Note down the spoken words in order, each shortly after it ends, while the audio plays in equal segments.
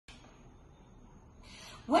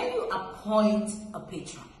When you appoint a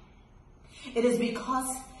patron, it is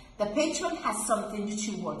because the patron has something that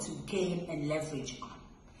you want to gain and leverage on.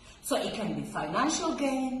 So it can be financial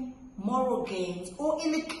gain, moral gains, or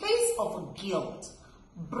in the case of a guild,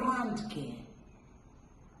 brand gain.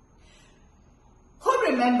 Who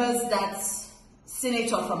remembers that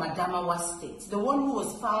senator from Adamawa State, the one who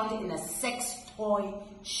was found in a sex toy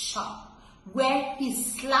shop, where he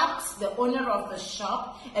slapped the owner of the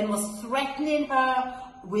shop and was threatening her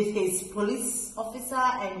with his police officer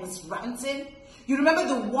and was ranting? You remember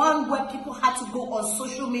the one where people had to go on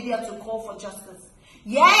social media to call for justice?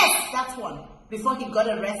 Yes, that one. Before he got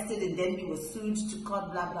arrested and then he was sued to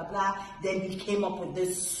court, blah, blah, blah. Then he came up with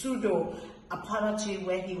this pseudo apology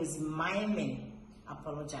where he was miming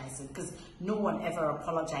apologizing, because no one ever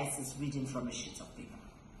apologizes reading from a sheet of paper,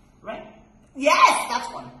 right? Yes,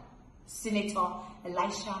 that one. Senator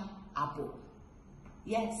Elisha Abbo.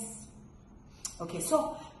 Yes. Okay,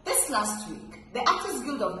 so this last week, the Actors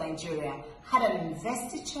Guild of Nigeria had an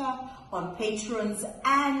investiture on patrons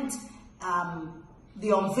and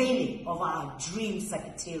the unveiling of our dream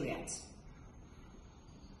secretariat.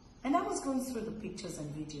 And I was going through the pictures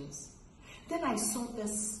and videos. Then I saw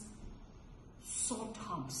this saw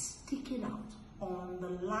thumb sticking out on the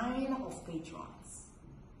line of patrons.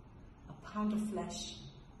 A pound of flesh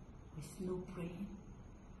with no brain,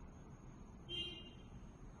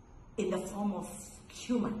 in the form of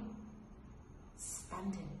human,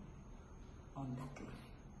 standing on that line.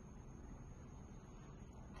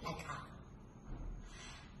 Like how?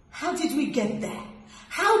 How did we get there?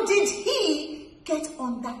 How did he get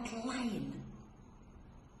on that line?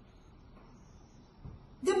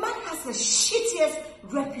 The man has the shittiest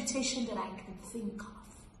reputation that I can think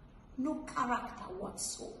of. No character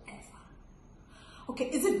whatsoever. Okay,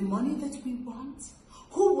 is it money that we want?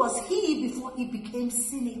 Who was he before he became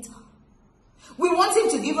senator? We want him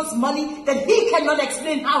to give us money that he cannot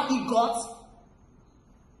explain how he got.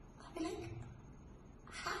 I mean, like,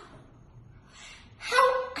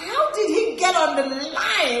 how did he get on the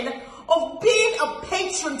line of being a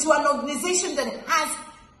patron to an organization that has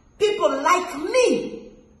people like me?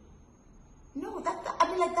 No,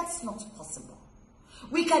 that's not possible.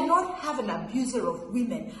 We cannot have an abuser of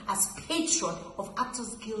women as patron of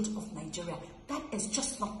Actors Guild of Nigeria. That is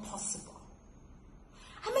just not possible.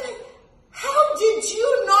 I mean, like, how did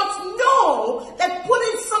you not know that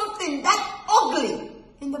putting something that ugly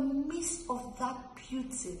in the midst of that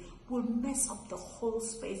beauty will mess up the whole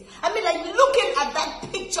space? I mean, like, looking at that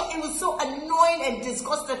picture, it was so annoying and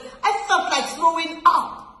disgusting. I felt like throwing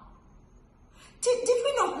up. Did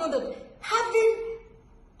we not know that having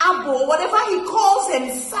Abbo, whatever he calls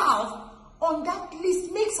himself, on that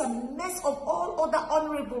list makes a mess of all other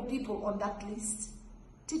honorable people on that list?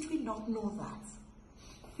 Did we not know that?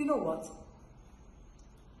 You know what?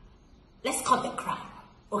 Let's cut the crap,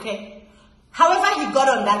 okay? However he got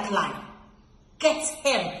on that line, get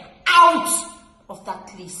him out of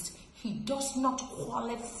that list. He does not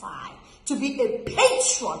qualify to be a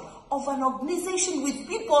patron of an organization with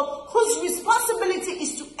people whose responsibility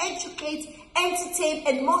is to educate, entertain,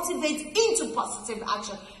 and motivate into positive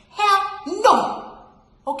action. Hell no!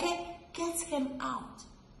 Okay? Get him out.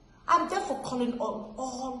 I'm therefore calling on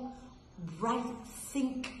all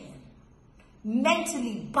right-thinking,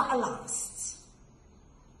 mentally balanced,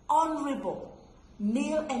 honorable,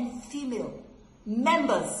 male and female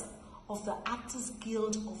members of the Actors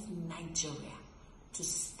Guild of Nigeria to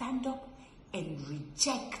stand up and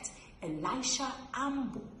reject Elisha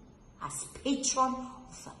Abbo as patron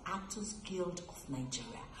of the Actors Guild of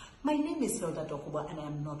Nigeria. My name is Hilda Dokubo, and I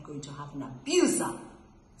am not going to have an abuser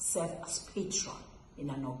serve as patron in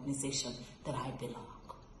an organization that I belong.